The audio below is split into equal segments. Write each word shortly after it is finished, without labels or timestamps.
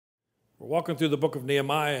We're walking through the book of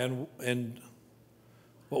Nehemiah, and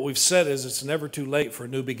what we've said is it's never too late for a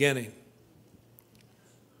new beginning.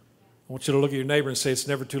 I want you to look at your neighbor and say, it's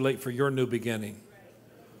never too late for your new beginning.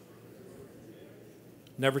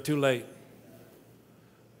 Never too late.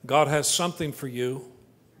 God has something for you.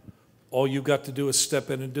 All you've got to do is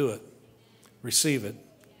step in and do it. Receive it.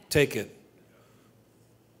 Take it.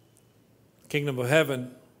 The kingdom of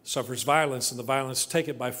heaven suffers violence, and the violence take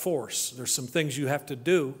it by force. There's some things you have to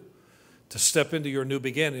do to step into your new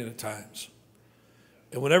beginning at times.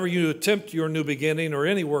 And whenever you attempt your new beginning or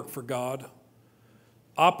any work for God,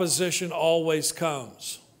 opposition always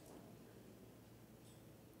comes.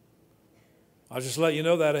 I'll just let you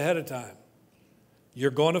know that ahead of time.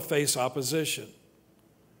 You're going to face opposition.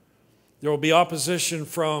 There will be opposition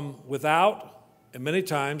from without and many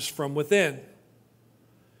times from within.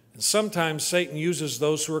 And sometimes Satan uses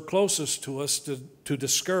those who are closest to us to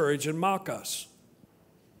discourage and mock us.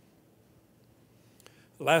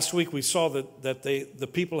 Last week we saw that the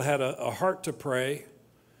people had a heart to pray,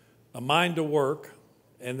 a mind to work,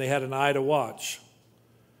 and they had an eye to watch.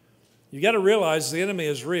 You got to realize the enemy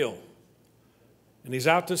is real, and he's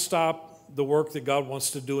out to stop the work that God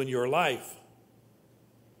wants to do in your life.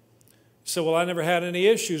 You say, well, I never had any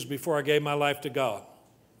issues before I gave my life to God.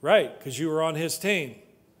 Right, because you were on his team.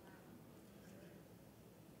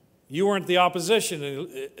 You weren't the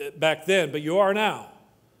opposition back then, but you are now.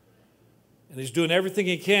 And he's doing everything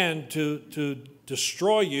he can to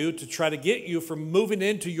destroy you, to try to get you from moving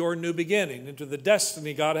into your new beginning, into the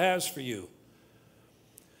destiny God has for you.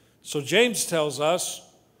 So James tells us,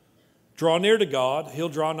 draw near to God, he'll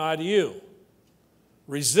draw nigh to you.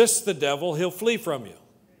 Resist the devil, he'll flee from you.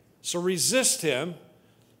 So resist him,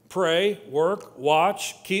 pray, work,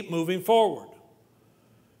 watch, keep moving forward.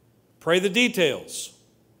 Pray the details.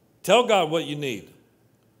 Tell God what you need.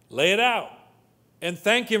 Lay it out. And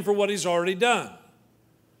thank him for what he's already done.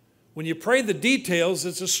 When you pray the details,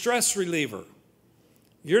 it's a stress reliever.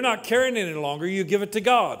 You're not carrying it any longer. You give it to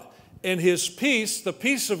God. And his peace, the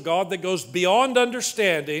peace of God that goes beyond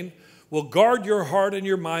understanding, will guard your heart and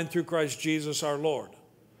your mind through Christ Jesus our Lord.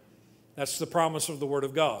 That's the promise of the Word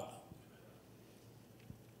of God.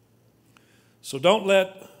 So don't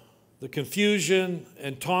let the confusion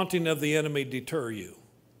and taunting of the enemy deter you.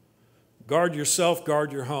 Guard yourself,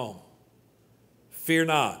 guard your home. Fear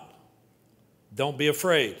not. Don't be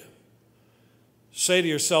afraid. Say to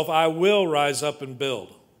yourself, I will rise up and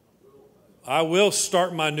build. I will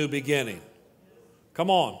start my new beginning.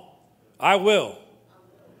 Come on. I will.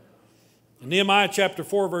 In Nehemiah chapter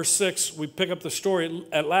 4, verse 6, we pick up the story.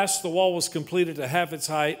 At last the wall was completed to half its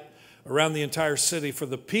height around the entire city, for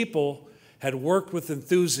the people had worked with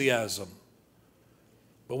enthusiasm.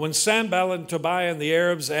 But when Sanballat and Tobiah and the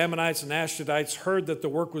Arabs, Ammonites, and Ashdodites heard that the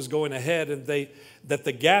work was going ahead and that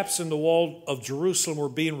the gaps in the wall of Jerusalem were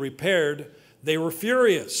being repaired, they were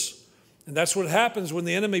furious. And that's what happens when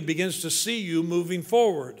the enemy begins to see you moving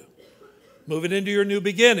forward, moving into your new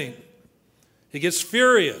beginning. He gets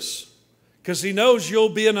furious because he knows you'll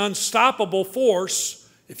be an unstoppable force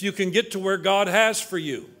if you can get to where God has for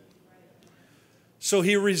you. So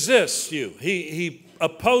he resists you. He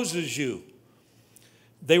opposes you.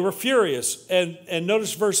 They were furious. And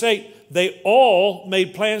notice verse 8, they all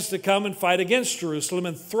made plans to come and fight against Jerusalem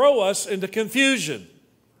and throw us into confusion.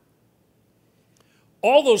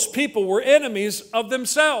 All those people were enemies of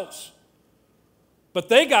themselves. But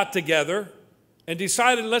they got together and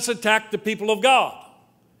decided, let's attack the people of God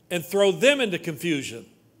and throw them into confusion.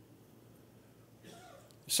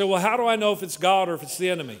 So, well, how do I know if it's God or if it's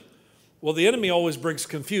the enemy? Well, the enemy always brings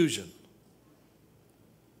confusion.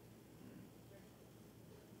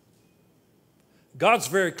 God's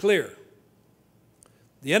very clear.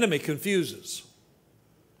 The enemy confuses.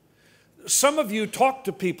 Some of you talk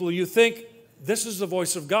to people, you think this is the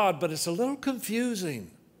voice of God, but it's a little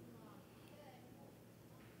confusing.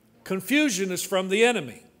 Confusion is from the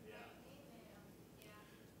enemy.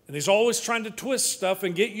 And he's always trying to twist stuff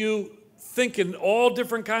and get you thinking all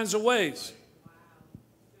different kinds of ways.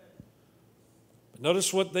 But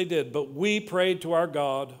notice what they did. But we prayed to our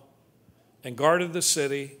God and guarded the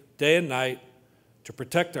city day and night to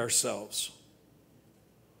protect ourselves.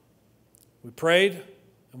 We prayed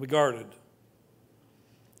and we guarded.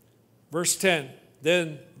 Verse 10,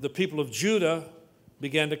 then the people of Judah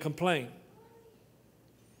began to complain.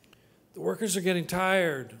 The workers are getting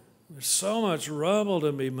tired. There's so much rubble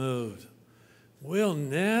to be moved. We'll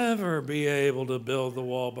never be able to build the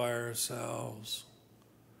wall by ourselves.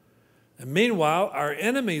 And meanwhile, our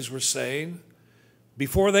enemies were saying,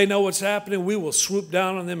 before they know what's happening, we will swoop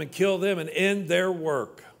down on them and kill them and end their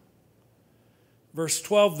work. Verse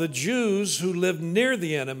 12, the Jews who lived near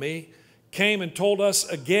the enemy came and told us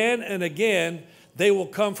again and again, they will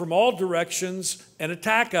come from all directions and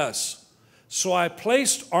attack us. So I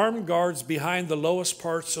placed armed guards behind the lowest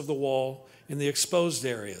parts of the wall in the exposed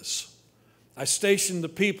areas. I stationed the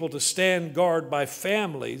people to stand guard by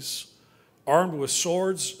families, armed with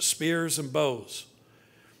swords, spears, and bows.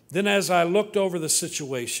 Then as I looked over the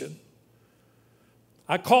situation,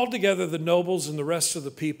 I called together the nobles and the rest of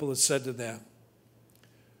the people and said to them,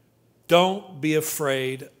 don't be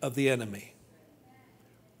afraid of the enemy.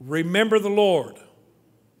 Remember the Lord.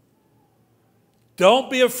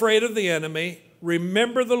 Don't be afraid of the enemy.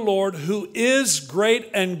 Remember the Lord, who is great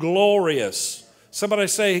and glorious. Somebody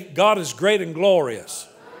say, God is great and glorious.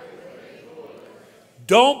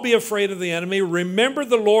 Don't be afraid of the enemy. Remember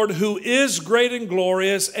the Lord, who is great and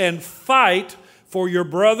glorious, and fight for your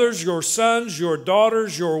brothers, your sons, your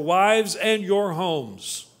daughters, your wives, and your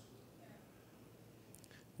homes.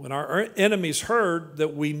 When our enemies heard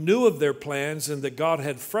that we knew of their plans and that God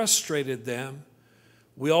had frustrated them,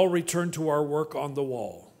 we all returned to our work on the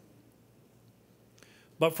wall.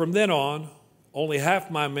 But from then on, only half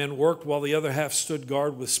my men worked while the other half stood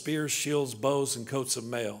guard with spears, shields, bows, and coats of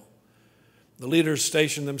mail. The leaders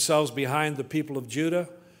stationed themselves behind the people of Judah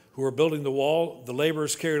who were building the wall. The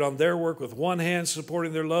laborers carried on their work with one hand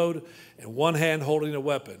supporting their load and one hand holding a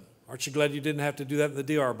weapon. Aren't you glad you didn't have to do that in the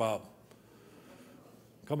DR, Bob?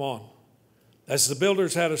 Come on. As the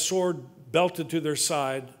builders had a sword belted to their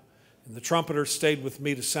side, and the trumpeter stayed with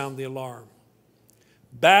me to sound the alarm.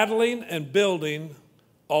 Battling and building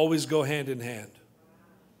always go hand in hand.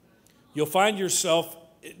 You'll find yourself,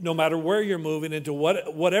 no matter where you're moving, into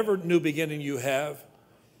whatever new beginning you have,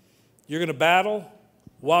 you're going to battle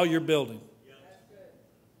while you're building.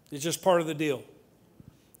 It's just part of the deal.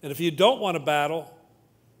 And if you don't want to battle,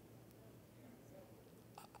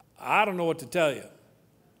 I don't know what to tell you.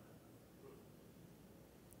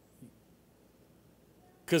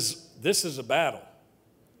 Because this is a battle.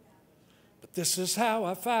 But this is how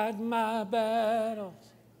I fight my battles.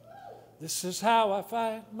 This is how I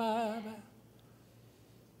fight my battles.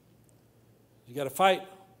 You got to fight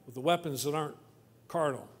with the weapons that aren't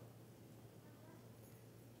carnal.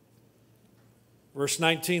 Verse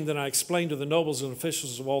 19, then I explained to the nobles and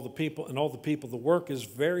officials of all the people, the work is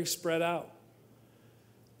very spread out.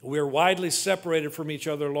 We are widely separated from each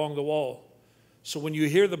other along the wall. So when you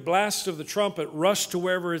hear the blast of the trumpet, rush to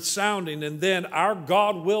wherever it's sounding, and then our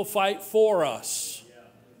God will fight for us.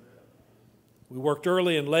 We worked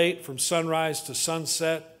early and late, from sunrise to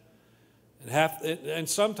sunset. And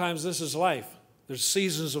sometimes this is life. There's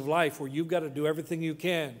seasons of life where you've got to do everything you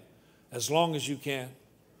can, as long as you can.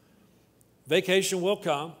 Vacation will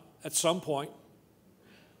come at some point.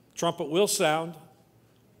 Trumpet will sound.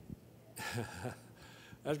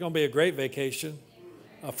 That's going to be a great vacation.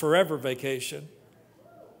 A forever vacation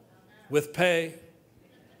with pay,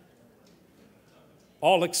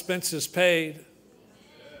 all expenses paid.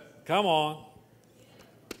 Come on.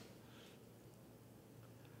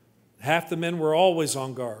 Half the men were always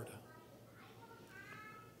on guard.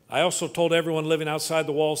 I also told everyone living outside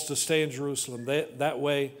the walls to stay in Jerusalem. That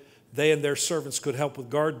way, they and their servants could help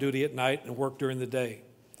with guard duty at night and work during the day.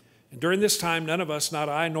 And during this time, none of us, not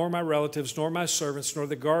I, nor my relatives, nor my servants, nor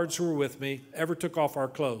the guards who were with me, ever took off our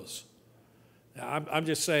clothes. Now, I'm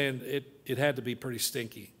just saying it had to be pretty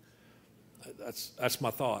stinky. That's my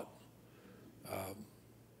thought.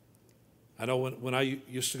 I know when I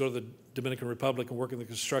used to go to the Dominican Republic and work in the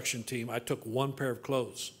construction team, I took one pair of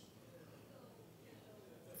clothes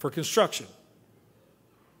for construction.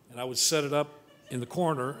 And I would set it up in the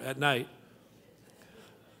corner at night.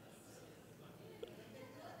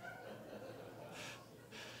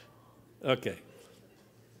 Okay.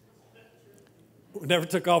 We never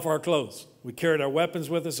took off our clothes. We carried our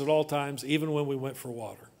weapons with us at all times, even when we went for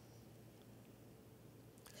water.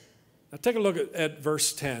 Now take a look at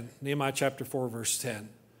verse 10, Nehemiah chapter 4, verse 10.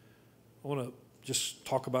 I want to just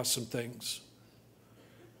talk about some things.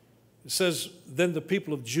 It says, then the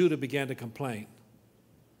people of Judah began to complain.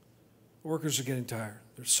 Workers are getting tired.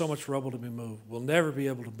 There's so much rubble to be moved. We'll never be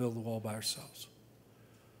able to build the wall by ourselves.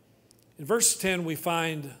 In verse 10, we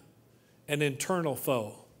find an internal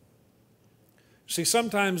foe. See,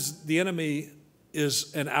 sometimes the enemy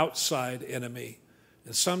is an outside enemy,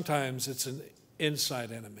 and sometimes it's an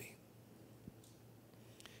inside enemy.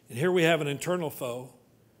 And here we have an internal foe,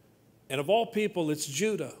 and of all people, it's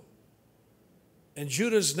Judah. And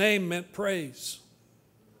Judah's name meant praise.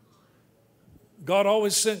 God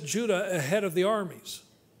always sent Judah ahead of the armies,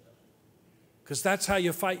 because that's how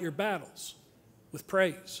you fight your battles, with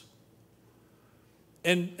praise.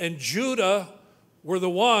 And Judah were the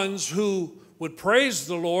ones who would praise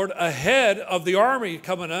the Lord ahead of the army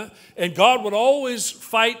coming up, and God would always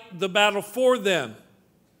fight the battle for them.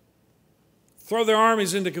 Throw their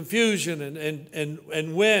armies into confusion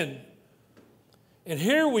and win. And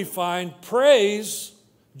here we find praise,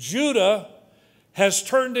 Judah has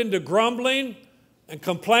turned into grumbling and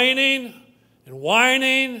complaining and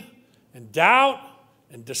whining and doubt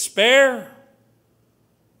and despair.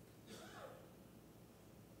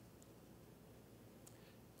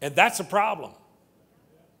 And that's a problem.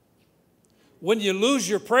 When you lose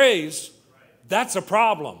your praise, that's a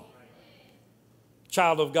problem,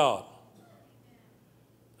 child of God.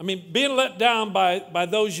 I mean, being let down by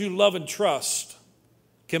those you love and trust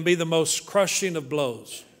can be the most crushing of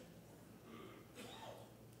blows.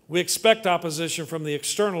 We expect opposition from the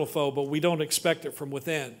external foe, but we don't expect it from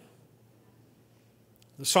within.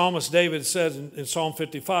 The psalmist David says in Psalm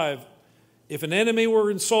 55, if an enemy were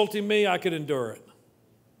insulting me, I could endure it.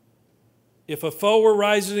 If a foe were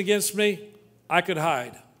rising against me, I could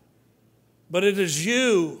hide. But it is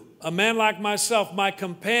you, a man like myself, my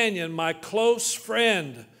companion, my close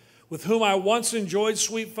friend, with whom I once enjoyed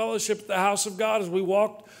sweet fellowship at the house of God as we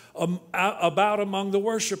walked about among the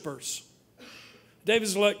worshipers.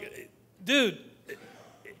 David's like, dude,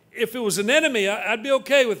 if it was an enemy, I'd be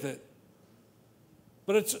okay with it.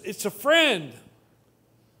 But it's a friend.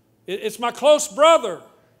 It's my close brother.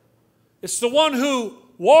 It's the one who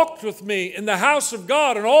walked with me in the house of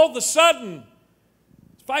God, and all of a sudden,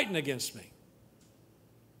 it's fighting against me.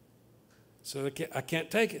 So I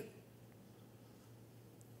can't take it.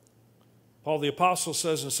 Paul the Apostle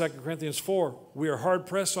says in 2 Corinthians 4, we are hard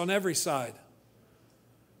pressed on every side,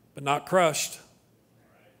 but not crushed.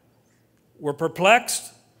 We're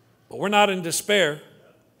perplexed, but we're not in despair.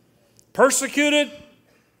 Persecuted,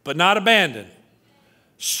 but not abandoned.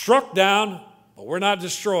 Struck down, but we're not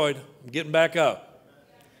destroyed. I'm getting back up.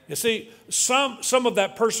 You see, some of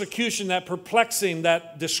that persecution, that perplexing,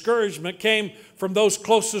 that discouragement came from those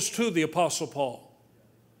closest to the Apostle Paul.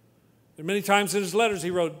 And many times in his letters he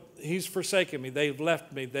wrote, he's forsaken me, they've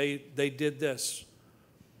left me, they did this.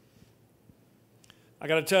 I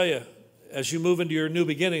got to tell you, as you move into your new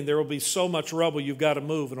beginning, there will be so much rubble you've got to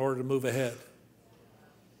move in order to move ahead.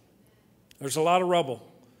 There's a lot of rubble.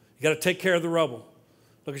 You got to take care of the rubble.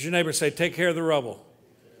 Look at your neighbor and say, take care of the rubble.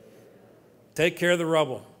 Take care of the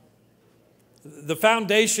rubble. The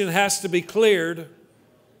foundation has to be cleared. It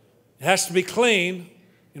has to be clean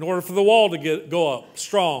in order for the wall to go up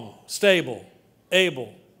strong, stable,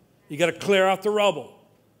 able. You got to clear out the rubble.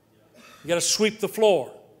 You got to sweep the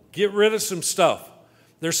floor. Get rid of some stuff.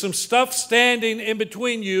 There's some stuff standing in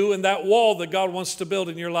between you and that wall that God wants to build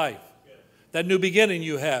in your life. That new beginning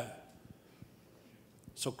you have.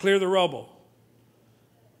 So clear the rubble.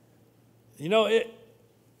 You know,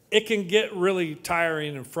 it can get really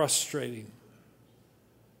tiring and frustrating.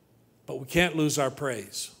 But we can't lose our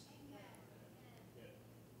praise.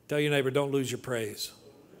 Tell your neighbor, don't lose your praise.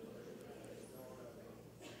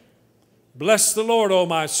 Bless the Lord, O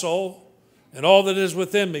my soul, and all that is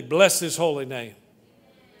within me. Bless his holy name.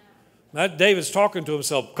 That David's talking to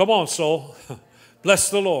himself. Come on, soul. Bless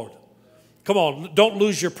the Lord. Come on, don't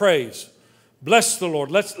lose your praise. Bless the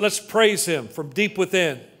Lord. Let's praise him from deep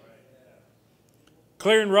within.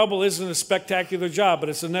 Clearing rubble isn't a spectacular job, but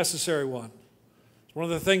it's a necessary one. It's one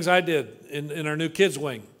of the things I did in our new kids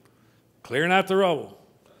wing. Clearing out the rubble.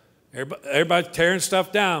 Everybody tearing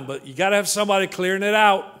stuff down, but you got to have somebody clearing it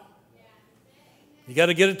out. You got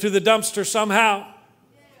to get it to the dumpster somehow.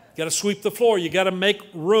 You got to sweep the floor. You got to make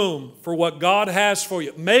room for what God has for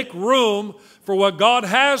you. Make room for what God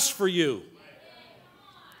has for you.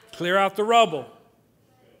 Clear out the rubble.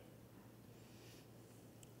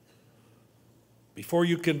 Before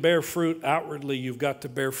you can bear fruit outwardly, you've got to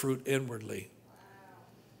bear fruit inwardly.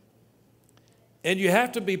 And you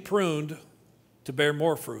have to be pruned to bear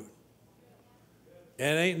more fruit.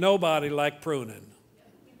 And ain't nobody like pruning.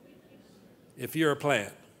 If you're a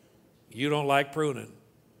plant, you don't like pruning.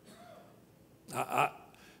 I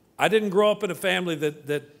didn't grow up in a family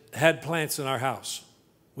that had plants in our house.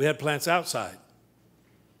 We had plants outside.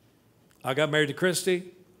 I got married to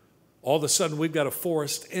Christy. All of a sudden, we've got a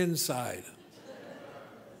forest inside.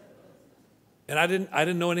 And I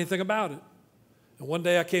didn't know anything about it. And one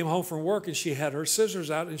day I came home from work and she had her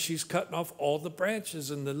scissors out and she's cutting off all the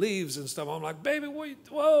branches and the leaves and stuff. I'm like, baby,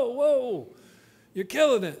 whoa, you're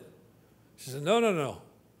killing it. She said, no.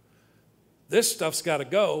 This stuff's got to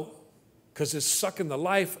go because it's sucking the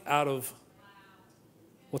life out of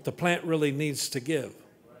what the plant really needs to give.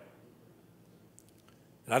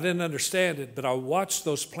 And I didn't understand it, but I watched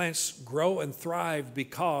those plants grow and thrive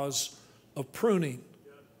because of pruning.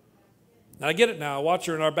 And I get it now. I watch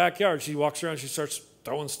her in our backyard. She walks around. She starts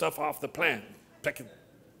throwing stuff off the plant. Picking.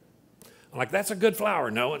 I'm like, that's a good flower.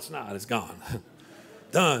 No, it's not. It's gone.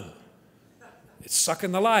 Done. It's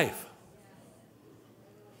sucking the life.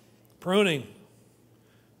 Pruning.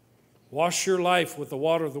 Wash your life with the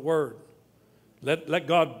water of the Word. Let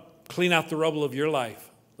God clean out the rubble of your life.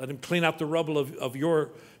 Let Him clean out the rubble of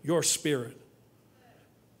your spirit.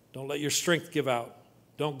 Don't let your strength give out.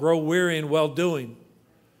 Don't grow weary in well-doing.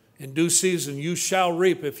 In due season you shall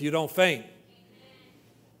reap if you don't faint.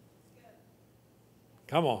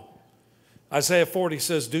 Come on. Isaiah 40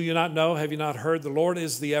 says, do you not know, have you not heard? The Lord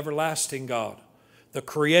is the everlasting God, the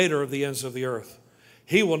creator of the ends of the earth.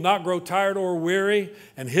 He will not grow tired or weary,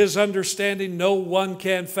 and His understanding no one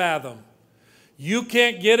can fathom. You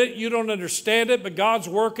can't get it, you don't understand it, but God's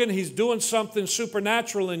working. He's doing something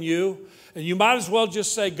supernatural in you, and you might as well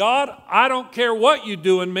just say, God, I don't care what you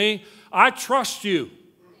do in me. I trust you,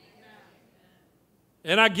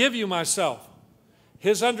 and I give you myself.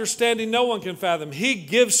 His understanding no one can fathom. He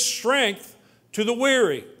gives strength to the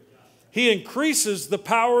weary. He increases the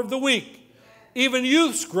power of the weak. Even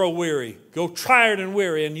youths grow weary, go tired and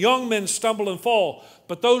weary, and young men stumble and fall.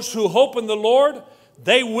 But those who hope in the Lord,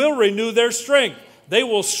 they will renew their strength. They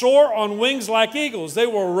will soar on wings like eagles. They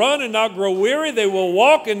will run and not grow weary. They will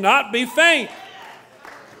walk and not be faint.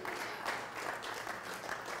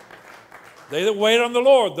 They that wait on the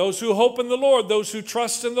Lord, those who hope in the Lord, those who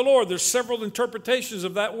trust in the Lord. There's several interpretations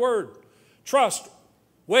of that word. Trust,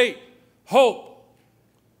 wait, hope.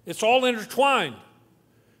 It's all intertwined.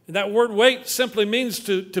 And that word wait simply means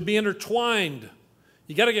to be intertwined.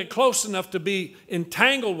 You got to get close enough to be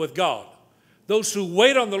entangled with God. Those who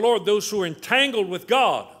wait on the Lord, those who are entangled with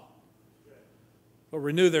God, will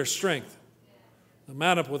renew their strength. They'll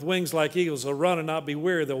mount up with wings like eagles. They'll run and not be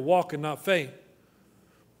weary. They'll walk and not faint.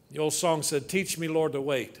 The old song said, teach me, Lord, to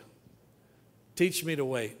wait. Teach me to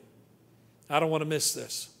wait. I don't want to miss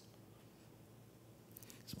this.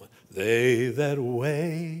 They that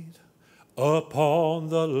wait upon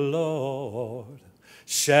the Lord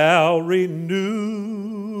shall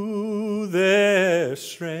renew their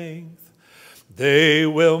strength. They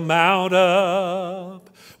will mount up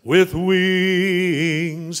with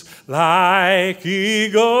wings like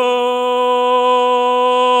eagles.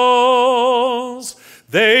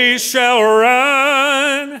 They shall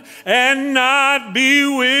run and not be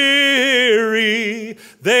weary.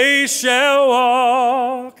 They shall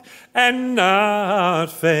walk and not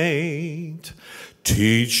faint.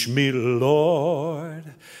 Teach me,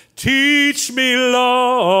 Lord, to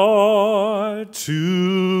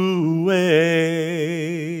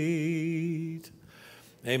wait.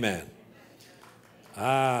 Amen.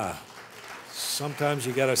 Sometimes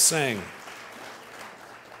you got to sing.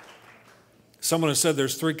 Someone has said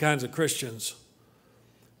there's three kinds of Christians.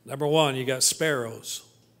 Number one, you got sparrows.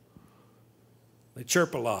 They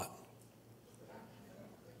chirp a lot.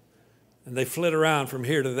 And they flit around from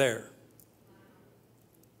here to there.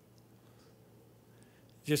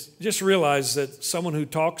 Just realize that someone who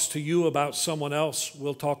talks to you about someone else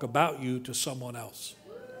will talk about you to someone else.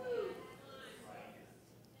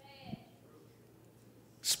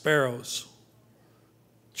 Sparrows,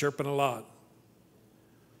 chirping a lot.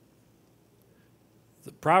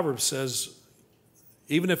 The proverb says,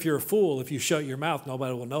 even if you're a fool, if you shut your mouth,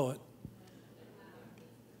 nobody will know it.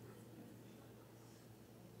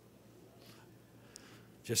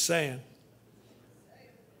 Just saying.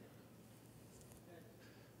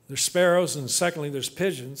 There's sparrows, and secondly, there's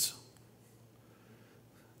pigeons.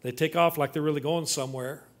 They take off like they're really going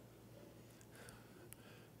somewhere.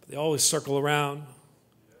 But they always circle around,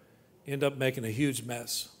 end up making a huge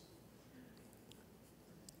mess.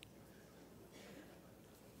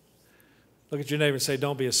 Look at your neighbor and say,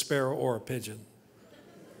 don't be a sparrow or a pigeon.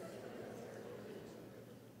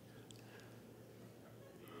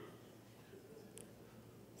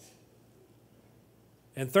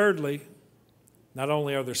 And thirdly, not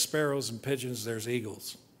only are there sparrows and pigeons, there's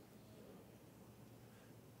eagles.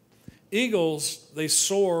 Eagles, they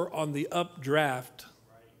soar on the updraft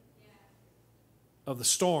of the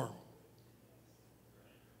storm.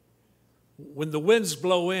 When the winds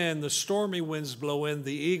blow in, the stormy winds blow in,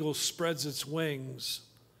 the eagle spreads its wings.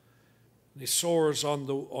 And he soars on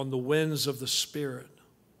the winds of the Spirit.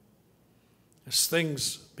 As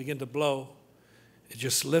things begin to blow, it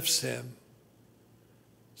just lifts him.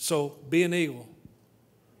 So be an eagle.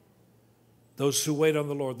 Those who wait on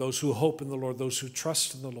the Lord, those who hope in the Lord, those who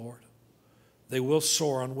trust in the Lord, they will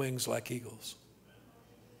soar on wings like eagles.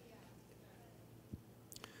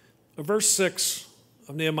 Verse 6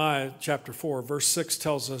 of Nehemiah chapter 4, verse 6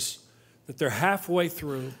 tells us that they're halfway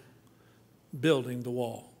through building the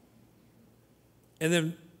wall. And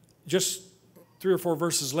then just 3 or 4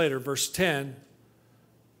 verses later, verse 10,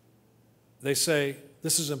 they say,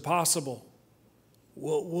 this is impossible.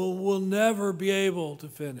 We'll never be able to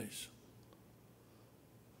finish.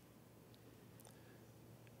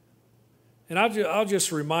 And I'll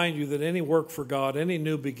just remind you that any work for God, any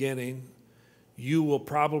new beginning, you will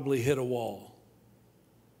probably hit a wall.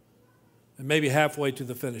 And maybe halfway to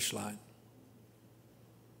the finish line.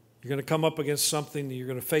 You're going to come up against something. You're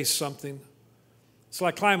going to face something. It's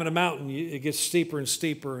like climbing a mountain. It gets steeper and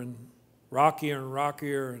steeper and rockier and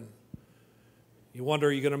rockier. And you wonder,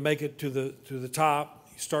 are you going to make it to the top?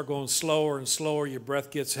 You start going slower and slower. Your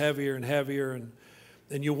breath gets heavier and heavier.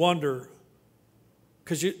 And you wonder,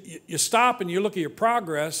 because you stop and you look at your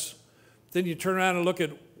progress. Then you turn around and look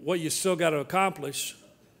at what you still got to accomplish.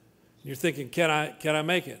 And you're thinking, can I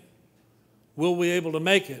make it? Will we be able to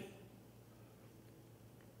make it?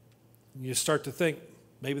 And you start to think,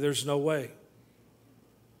 maybe there's no way.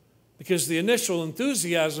 Because the initial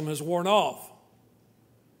enthusiasm has worn off.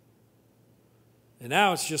 And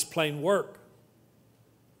now it's just plain work.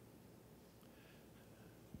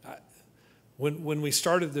 When we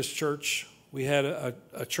started this church, we had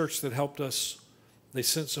a church that helped us. They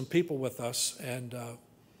sent some people with us. And I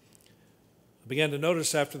began to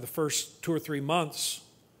notice after the first 2 or 3 months,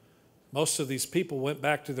 most of these people went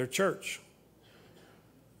back to their church.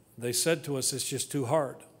 They said to us, it's just too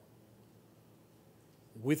hard.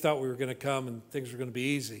 We thought we were going to come and things were going to be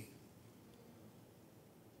easy.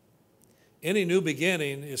 Any new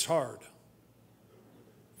beginning is hard.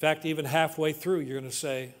 In fact, even halfway through, you're going to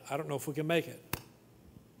say, I don't know if we can make it.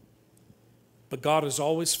 But God is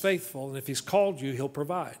always faithful, and if He's called you, He'll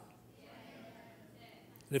provide.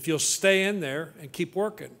 And if you'll stay in there and keep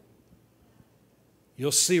working,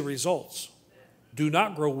 you'll see results. Do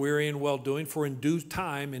not grow weary in well-doing, for in due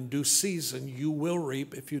time, in due season, you will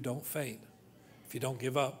reap if you don't faint, if you don't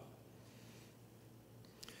give up.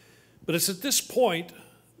 But it's at this point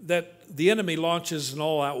that the enemy launches an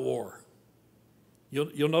all-out war.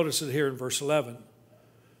 You'll notice it here in verse 11.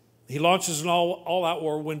 He launches an all-out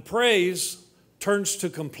war. When praise turns to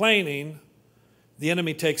complaining, the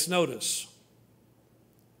enemy takes notice.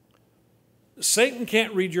 Satan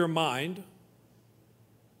can't read your mind.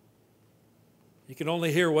 He can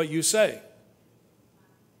only hear what you say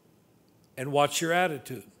and watch your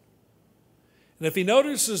attitude. And if he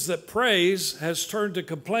notices that praise has turned to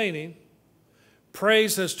complaining,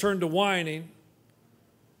 praise has turned to whining,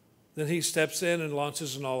 then he steps in and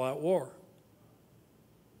launches an all-out war.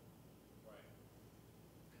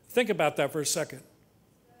 Think about that for a second.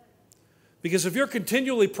 Because if you're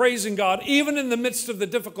continually praising God, even in the midst of the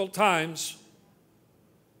difficult times,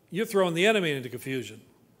 you're throwing the enemy into confusion.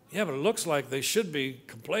 Yeah, but it looks like they should be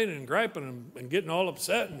complaining and griping and getting all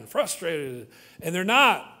upset and frustrated, and they're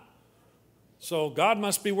not. So God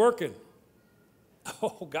must be working.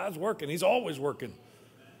 Oh, God's working. He's always working.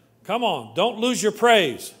 Come on, don't lose your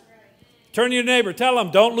praise. Turn to your neighbor, tell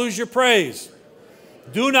them, don't lose your praise.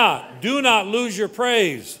 Do not lose your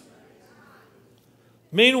praise.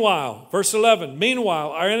 Meanwhile, verse 11, meanwhile,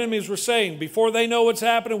 our enemies were saying, before they know what's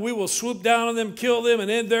happening, we will swoop down on them, kill them,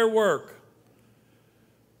 and end their work.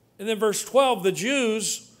 And then verse 12, the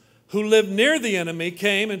Jews who lived near the enemy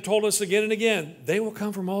came and told us again and again, they will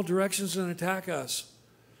come from all directions and attack us.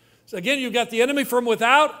 So again, you've got the enemy from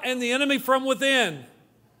without and the enemy from within.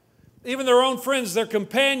 Even their own friends, their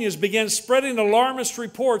companions, began spreading alarmist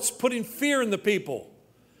reports, putting fear in the people.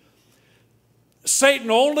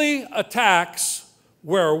 Satan only attacks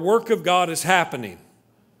where a work of God is happening.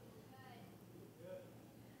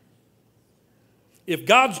 If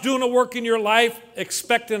God's doing a work in your life,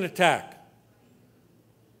 expect an attack.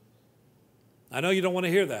 I know you don't want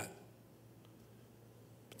to hear that.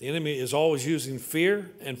 But the enemy is always using fear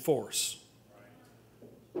and force.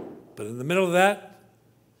 But in the middle of that,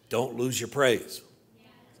 don't lose your praise.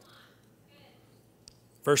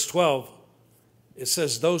 Verse 12, it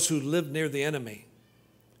says, those who live near the enemy,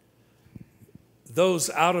 those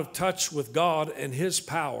out of touch with God and His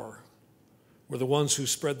power, were the ones who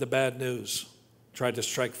spread the bad news, tried to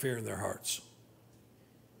strike fear in their hearts.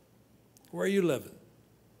 Where are you living?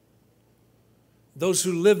 Those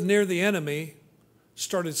who lived near the enemy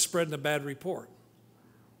started spreading a bad report.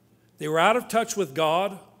 They were out of touch with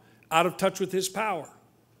God, out of touch with His power.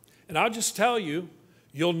 And I'll just tell you,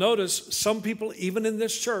 you'll notice some people, even in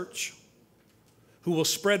this church, who will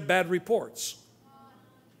spread bad reports.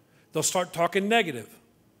 They'll start talking negative.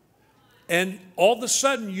 And all of a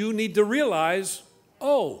sudden, you need to realize,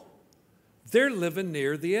 oh, they're living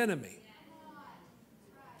near the enemy.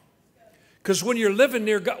 Because when you're living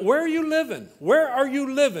near God, where are you living? Where are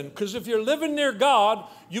you living? Because if you're living near God,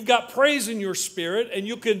 you've got praise in your spirit, and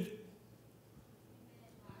you can.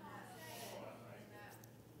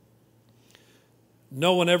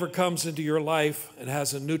 No one ever comes into your life and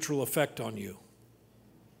has a neutral effect on you.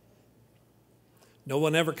 No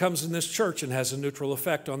one ever comes in this church and has a neutral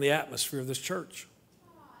effect on the atmosphere of this church.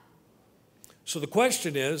 So the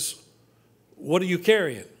question is, what are you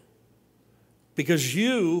carrying? Because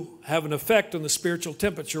you have an effect on the spiritual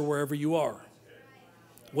temperature wherever you are.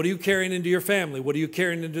 What are you carrying into your family? What are you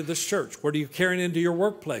carrying into this church? What are you carrying into your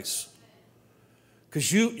workplace?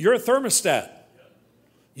 Because you're a thermostat.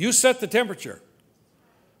 You set the temperature.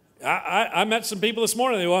 I met some people this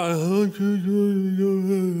morning. They went,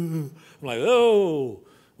 I'm like,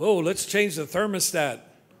 whoa, let's change the thermostat.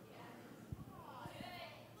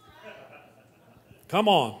 Come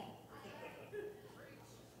on.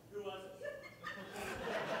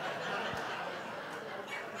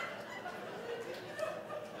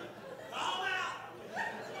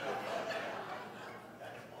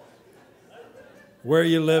 Where are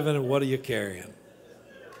you living and what are you carrying?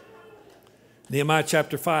 Nehemiah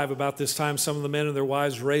chapter 5, about this time, some of the men and their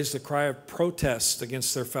wives raised a cry of protest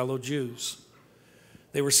against their fellow Jews.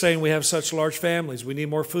 They were saying, we have such large families, we need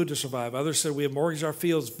more food to survive. Others said, we have mortgaged our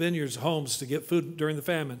fields, vineyards, homes to get food during the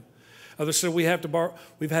famine. Others said, we've had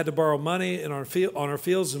to borrow money on our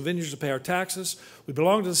fields and vineyards to pay our taxes. We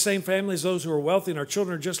belong to the same family as those who are wealthy, and our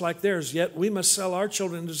children are just like theirs, yet we must sell our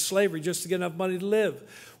children into slavery just to get enough money to live.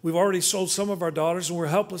 We've already sold some of our daughters, and we're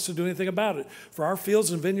helpless to do anything about it, for our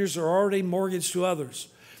fields and vineyards are already mortgaged to others.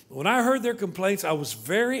 When I heard their complaints, I was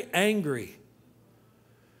very angry.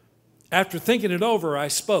 After thinking it over, I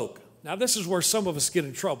spoke. Now, this is where some of us get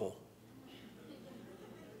in trouble.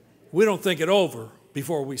 We don't think it over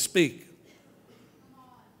before we speak.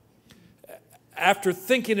 After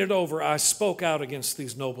thinking it over, I spoke out against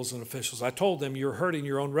these nobles and officials. I told them, you're hurting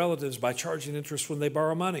your own relatives by charging interest when they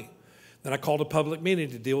borrow money. Then I called a public meeting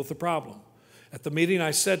to deal with the problem. At the meeting,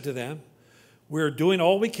 I said to them, we're doing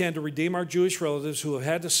all we can to redeem our Jewish relatives who have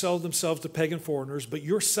had to sell themselves to pagan foreigners, but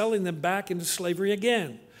you're selling them back into slavery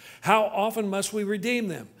again. How often must we redeem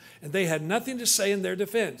them? And they had nothing to say in their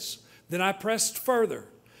defense. Then I pressed further.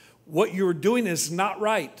 What you're doing is not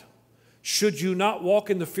right. Should you not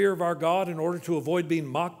walk in the fear of our God in order to avoid being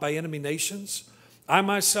mocked by enemy nations? I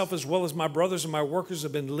myself, as well as my brothers and my workers,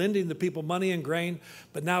 have been lending the people money and grain,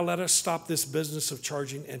 but now let us stop this business of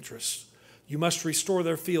charging interest. You must restore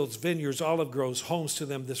their fields, vineyards, olive groves, homes to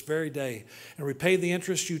them this very day, and repay the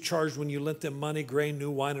interest you charged when you lent them money, grain,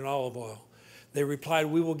 new wine, and olive oil. They replied,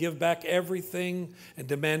 we will give back everything and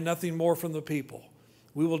demand nothing more from the people.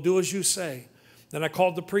 We will do as you say. Then I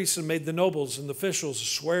called the priests and made the nobles and the officials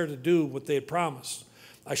swear to do what they had promised.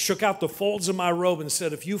 I shook out the folds of my robe and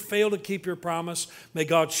said, if you fail to keep your promise, may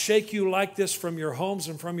God shake you like this from your homes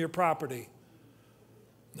and from your property.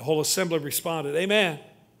 The whole assembly responded, amen.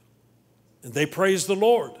 And they praised the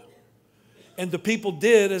Lord. And the people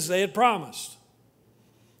did as they had promised.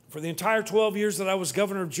 For the entire 12 years that I was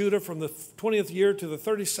governor of Judah, from the 20th year to the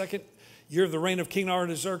 32nd year of the reign of King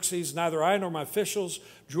Artaxerxes, neither I nor my officials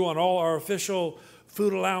drew on all our official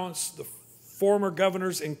food allowance. The former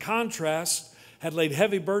governors, in contrast, had laid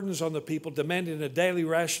heavy burdens on the people, demanding a daily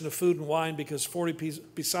ration of food and wine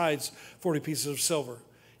besides 40 pieces of silver.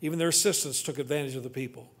 Even their assistants took advantage of the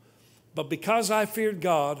people. But because I feared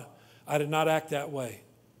God, I did not act that way.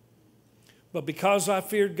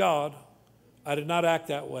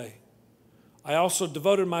 I also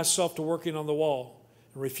devoted myself to working on the wall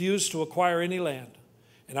and refused to acquire any land.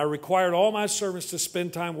 And I required all my servants to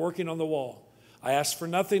spend time working on the wall. I asked for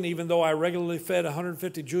nothing, even though I regularly fed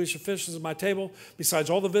 150 Jewish officials at my table. Besides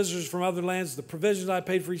all the visitors from other lands, the provisions I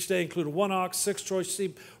paid for each day included 1 ox, 6 choice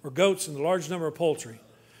sheep or goats, and a large number of poultry.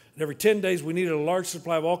 And every 10 days we needed a large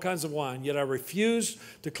supply of all kinds of wine. Yet I refused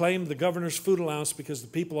to claim the governor's food allowance because the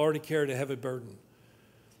people already carried a heavy burden.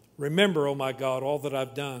 Remember, oh my God, all that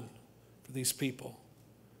I've done for these people,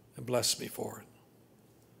 and bless me for it.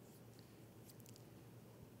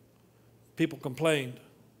 People complained.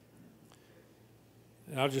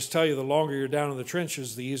 And I'll just tell you, the longer you're down in the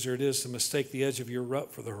trenches, the easier it is to mistake the edge of your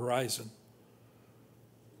rut for the horizon.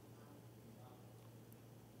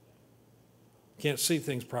 You can't see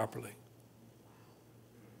things properly.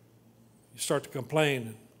 You start to complain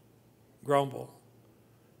and grumble,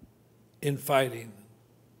 infighting.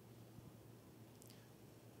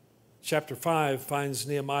 Chapter 5 finds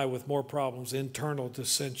Nehemiah with more problems, internal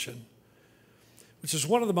dissension, which is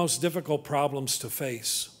one of the most difficult problems to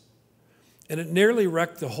face. And it nearly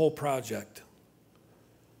wrecked the whole project.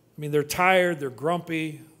 I mean, they're tired, they're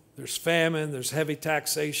grumpy, there's famine, there's heavy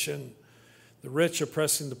taxation. the rich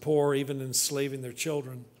oppressing the poor, even enslaving their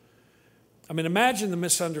children. I mean, imagine the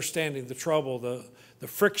misunderstanding, the trouble, the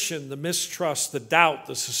friction, the mistrust, the doubt,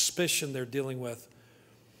 the suspicion they're dealing with.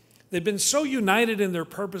 They've been so united in their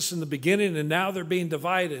purpose in the beginning, and now they're being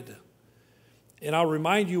divided. And I'll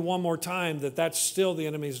remind you one more time that that's still the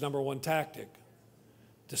enemy's number one tactic.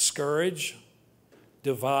 Discourage,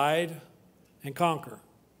 divide, and conquer.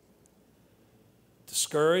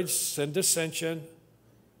 Discourage, send dissension,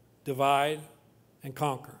 divide, and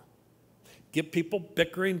conquer. Get people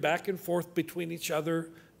bickering back and forth between each other,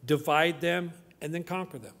 divide them, and then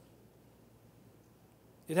conquer them.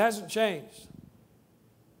 It hasn't changed.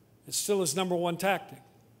 It's still his number one tactic.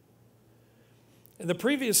 And the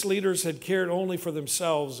previous leaders had cared only for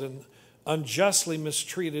themselves and unjustly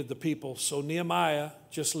mistreated the people. So Nehemiah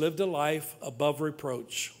just lived a life above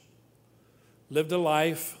reproach, lived a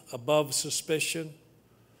life above suspicion,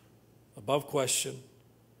 above question.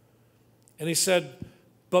 And he said,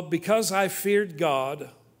 but because I feared God,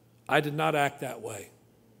 I did not act that way.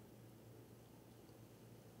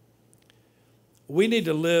 We need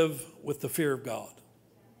to live with the fear of God.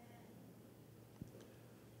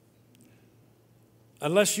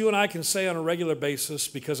 Unless you and I can say on a regular basis,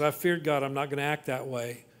 because I feared God, I'm not going to act that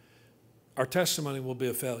way, our testimony will be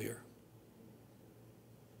a failure.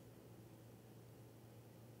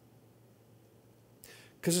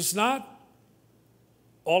 Because it's not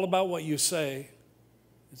all about what you say,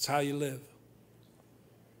 it's how you live.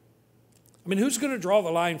 I mean, who's going to draw the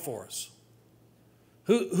line for us?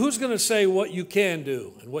 Who's going to say what you can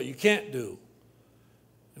do and what you can't do?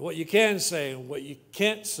 And what you can say and what you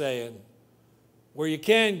can't say, and where you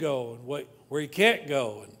can go and where you can't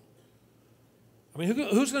go. And I mean,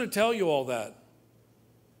 who's going to tell you all that?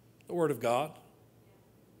 The Word of God.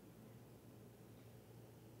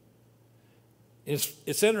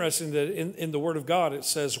 It's interesting that in the Word of God it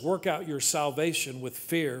says, work out your salvation with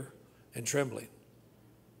fear and trembling.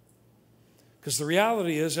 Because the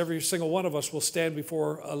reality is every single one of us will stand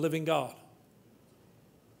before a living God.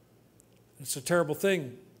 It's a terrible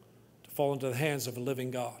thing to fall into the hands of a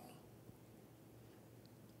living God.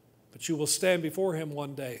 But you will stand before him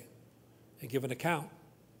one day and give an account.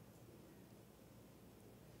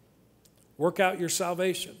 Work out your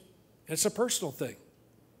salvation. It's a personal thing.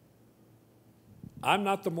 I'm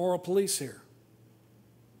not the moral police here,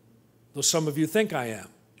 though some of you think I am.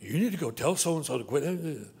 You need to go tell so-and-so to quit.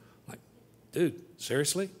 Like, dude,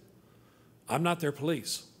 seriously? I'm not their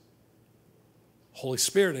police. Holy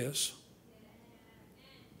Spirit is.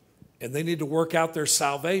 And they need to work out their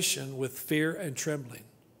salvation with fear and trembling.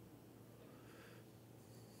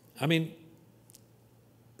 I mean,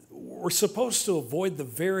 we're supposed to avoid the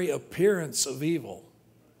very appearance of evil.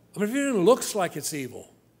 I mean, if it even looks like it's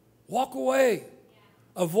evil, walk away.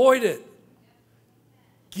 Avoid it.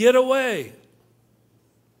 Get away.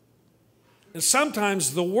 And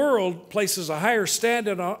sometimes the world places a higher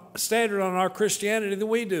standard on our Christianity than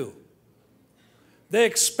we do. They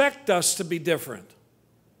expect us to be different.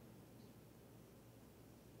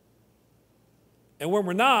 And when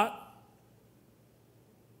we're not,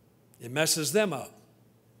 it messes them up.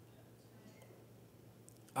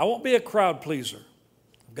 I won't be a crowd pleaser.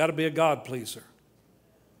 I've got to be a God pleaser.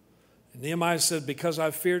 And Nehemiah said, because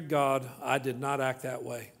I feared God, I did not act that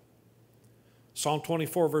way. Psalm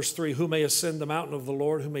 24, verse 3, who may ascend the mountain of the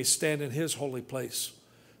Lord, who may stand in his holy place?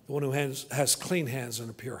 The one who has clean hands and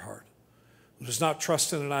a pure heart, who does not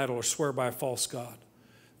trust in an idol or swear by a false God.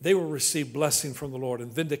 They will receive blessing from the Lord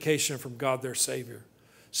and vindication from God their Savior.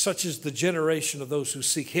 Such is the generation of those who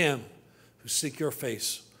seek him, who seek your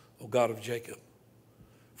face, O God of Jacob.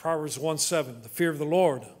 Proverbs 1:7, the fear of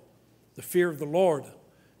the Lord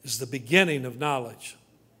is the beginning of knowledge.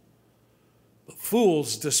 But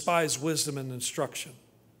fools despise wisdom and instruction.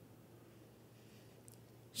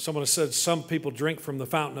 Someone has said some people drink from the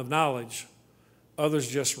fountain of knowledge, others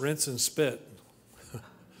just rinse and spit.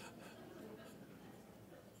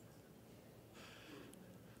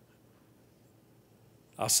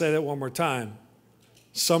 I'll say that one more time.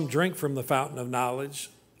 Some drink from the fountain of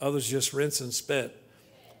knowledge, others just rinse and spit.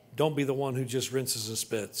 Don't be the one who just rinses and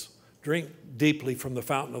spits. Drink deeply from the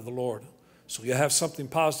fountain of the Lord, so you'll have something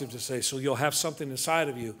positive to say, so you'll have something inside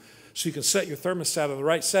of you, so you can set your thermostat in the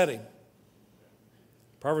right setting.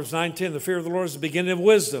 Proverbs 9:10, the fear of the Lord is the beginning of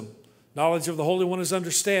wisdom. Knowledge of the Holy One is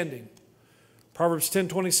understanding. Proverbs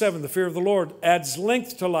 10:27, the fear of the Lord adds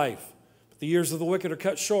length to life, but the years of the wicked are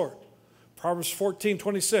cut short. Proverbs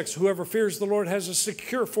 14:26, whoever fears the Lord has a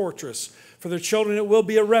secure fortress. For their children it will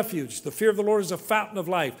be a refuge. The fear of the Lord is a fountain of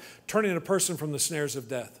life, turning a person from the snares of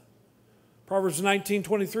death. Proverbs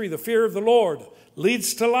 19:23, the fear of the Lord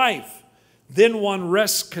leads to life. Then one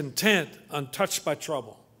rests content, untouched by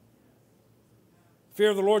trouble. Fear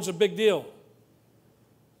of the Lord is a big deal.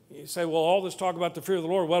 You say, well, all this talk about the fear of the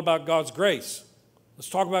Lord, what about God's grace? Let's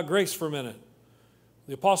talk about grace for a minute.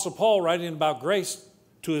 The Apostle Paul, writing about grace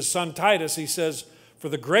to his son Titus, he says, for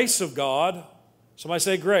the grace of God, somebody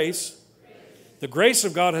say grace. The grace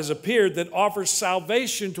of God has appeared that offers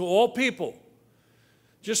salvation to all people.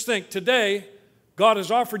 Just think, today, God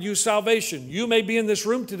has offered you salvation. You may be in this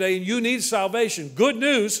room today and you need salvation. Good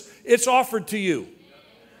news, it's offered to you.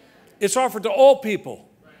 It's offered to all people.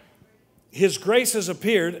 His grace has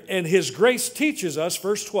appeared, and His grace teaches us,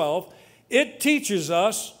 verse 12, it teaches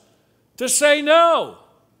us to say no.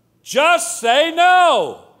 Just say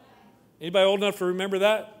no. Anybody old enough to remember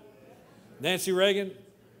that? Nancy Reagan?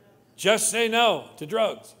 Just say no to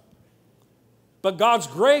drugs. But God's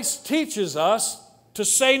grace teaches us to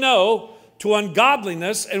say no to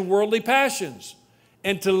ungodliness and worldly passions,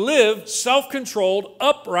 and to live self-controlled,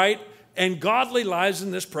 upright, and godly lives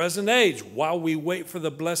in this present age, while we wait for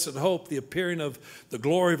the blessed hope, the appearing of the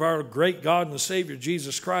glory of our great God and Savior,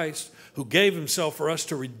 Jesus Christ, who gave Himself for us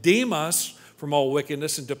to redeem us from all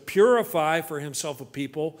wickedness and to purify for Himself a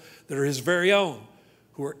people that are His very own,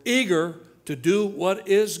 who are eager to do what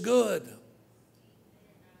is good.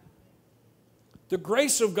 The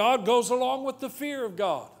grace of God goes along with the fear of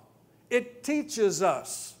God. It teaches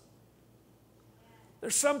us.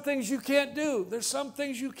 There's some things you can't do. There's some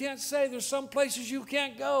things you can't say. There's some places you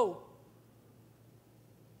can't go.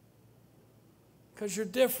 Because you're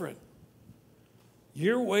different.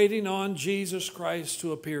 You're waiting on Jesus Christ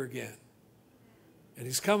to appear again. And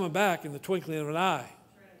He's coming back in the twinkling of an eye.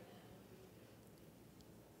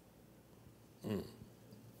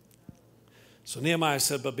 So Nehemiah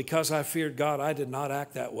said, but because I feared God, I did not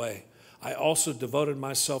act that way. I also devoted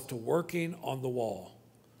myself to working on the wall.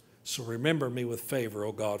 So remember me with favor,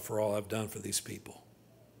 O God, for all I've done for these people.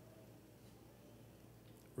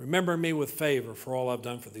 Remember me with favor for all I've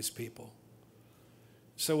done for these people.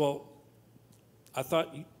 So, well, I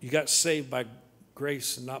thought you got saved by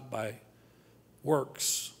grace and not by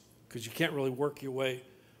works, because you can't really work your way.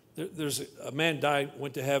 There's a man died,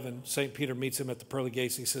 went to heaven. St. Peter meets him at the pearly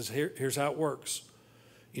gates. And he says, here's how it works.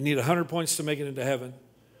 You need 100 points to make it into heaven.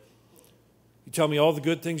 You tell me all the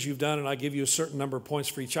good things you've done, and I give you a certain number of points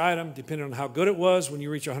for each item. Depending on how good it was, when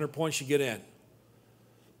you reach 100 points, you get in.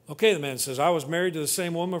 Okay, the man says, I was married to the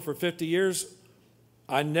same woman for 50 years.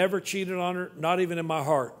 I never cheated on her, not even in my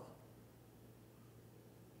heart.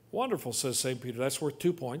 Wonderful, says St. Peter. That's worth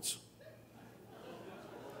 2 points.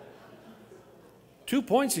 2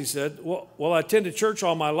 points, he said. Well, I attended church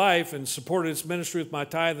all my life and supported its ministry with my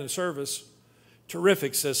tithe and service.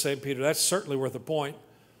 Terrific, says St. Peter. That's certainly worth a point.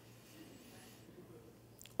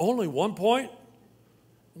 Only 1 point?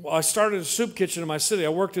 Well, I started a soup kitchen in my city. I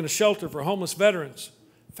worked in a shelter for homeless veterans.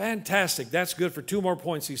 Fantastic. That's good for 2 more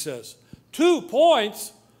points, he says. 2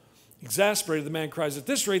 points? Exasperated, the man cries, at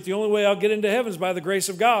this rate, the only way I'll get into heaven is by the grace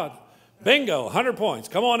of God. Bingo, 100 points.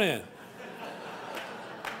 Come on in.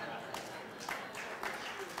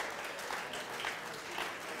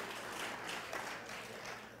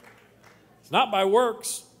 It's not by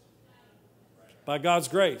works, by God's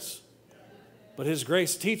grace. But His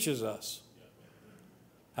grace teaches us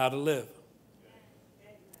how to live.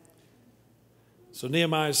 So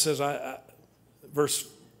Nehemiah says,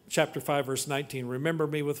 chapter 5, verse 19, remember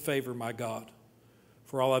me with favor, my God,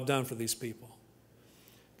 for all I've done for these people.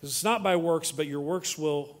 Because it's not by works, but your works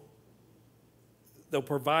they'll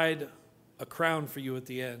provide a crown for you at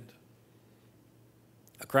the end.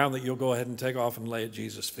 A crown that you'll go ahead and take off and lay at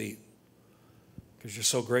Jesus' feet. Because you're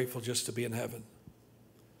so grateful just to be in heaven.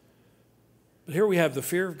 But here we have the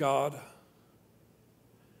fear of God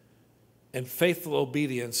and faithful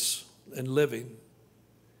obedience and living,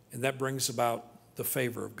 and that brings about the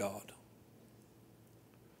favor of God.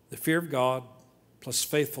 The fear of God plus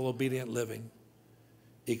faithful, obedient living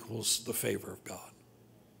equals the favor of God.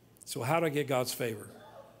 So how do I get God's favor?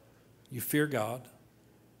 You fear God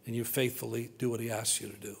and you faithfully do what He asks you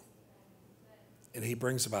to do. And He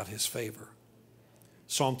brings about His favor.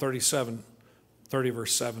 Psalm 37, 30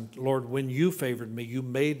 verse 7, Lord, when you favored me, you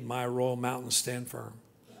made my royal mountain stand firm.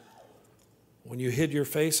 When you hid your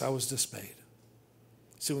face, I was dismayed.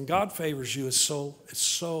 See, when God favors you, it's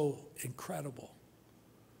so incredible.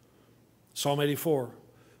 Psalm 84,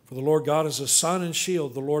 for the Lord God is a sun and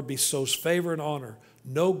shield. The Lord bestows favor and honor.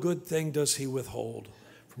 No good thing does He withhold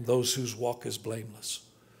from those whose walk is blameless.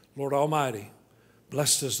 Lord Almighty,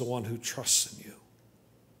 blessed is the one who trusts in you.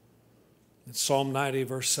 In Psalm 90,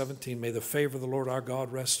 verse 17, may the favor of the Lord our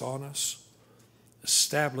God rest on us.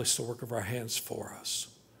 Establish the work of our hands for us.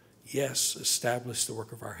 Yes, establish the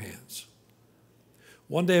work of our hands.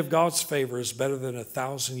 One day of God's favor is better than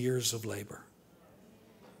 1,000 years of labor.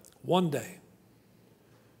 One day.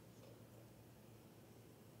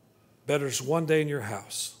 Better is one day in your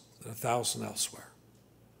house than 1,000 elsewhere.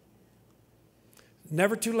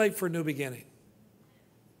 Never too late for a new beginning.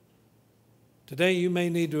 Today you may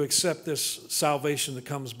need to accept this salvation that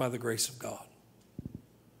comes by the grace of God.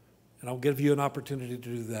 And I'll give you an opportunity to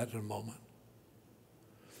do that in a moment.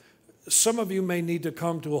 Some of you may need to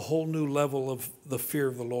come to a whole new level of the fear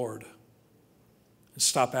of the Lord and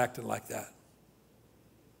stop acting like that.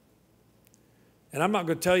 And I'm not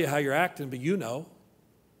going to tell you how you're acting, but you know.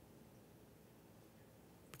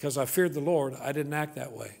 Because I feared the Lord, I didn't act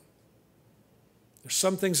that way. There's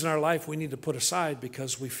some things in our life we need to put aside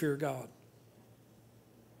because we fear God.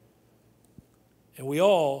 And we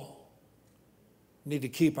all need to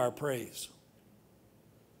keep our praise.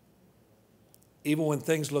 Even when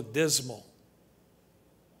things look dismal,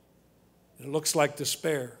 it looks like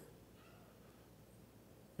despair.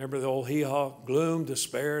 Remember the old hee-haw, gloom,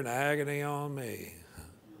 despair, and agony on me.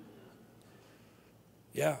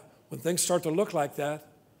 Yeah, when things start to look like that,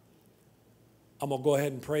 I'm going to go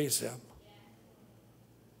ahead and praise Him.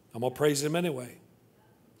 I'm going to praise Him anyway.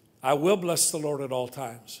 I will bless the Lord at all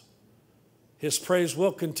times. His praise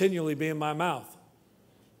will continually be in my mouth.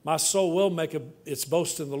 My soul will make its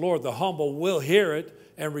boast in the Lord. The humble will hear it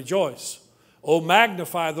and rejoice. Oh,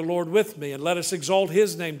 magnify the Lord with me, and let us exalt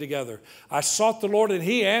His name together. I sought the Lord, and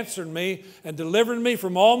He answered me and delivered me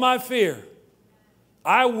from all my fear.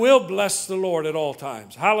 I will bless the Lord at all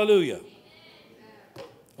times. Hallelujah.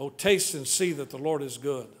 Oh, taste and see that the Lord is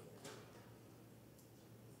good.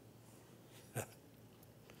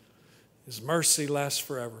 His mercy lasts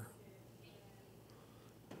forever.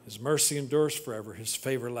 His mercy endures forever. His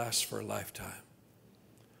favor lasts for a lifetime.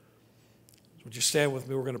 Would you stand with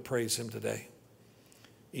me? We're going to praise Him today.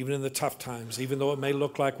 Even in the tough times, even though it may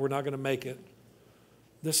look like we're not going to make it.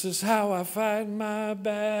 This is how I fight my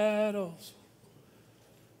battles.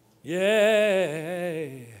 Yeah.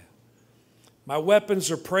 My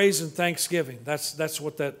weapons are praise and thanksgiving. That's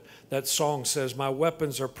what that song says. My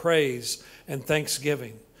weapons are praise and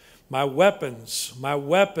thanksgiving. My weapons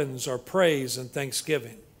are praise and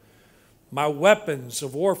thanksgiving. My weapons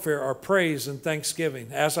of warfare are praise and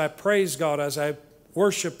thanksgiving. As I praise God, as I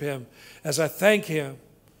worship Him, as I thank Him,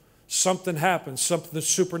 something happens, something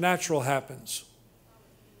supernatural happens.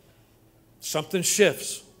 Something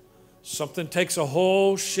shifts. Something takes a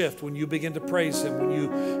whole shift when you begin to praise Him, when you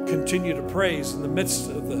continue to praise in the midst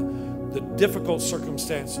of the difficult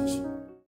circumstances.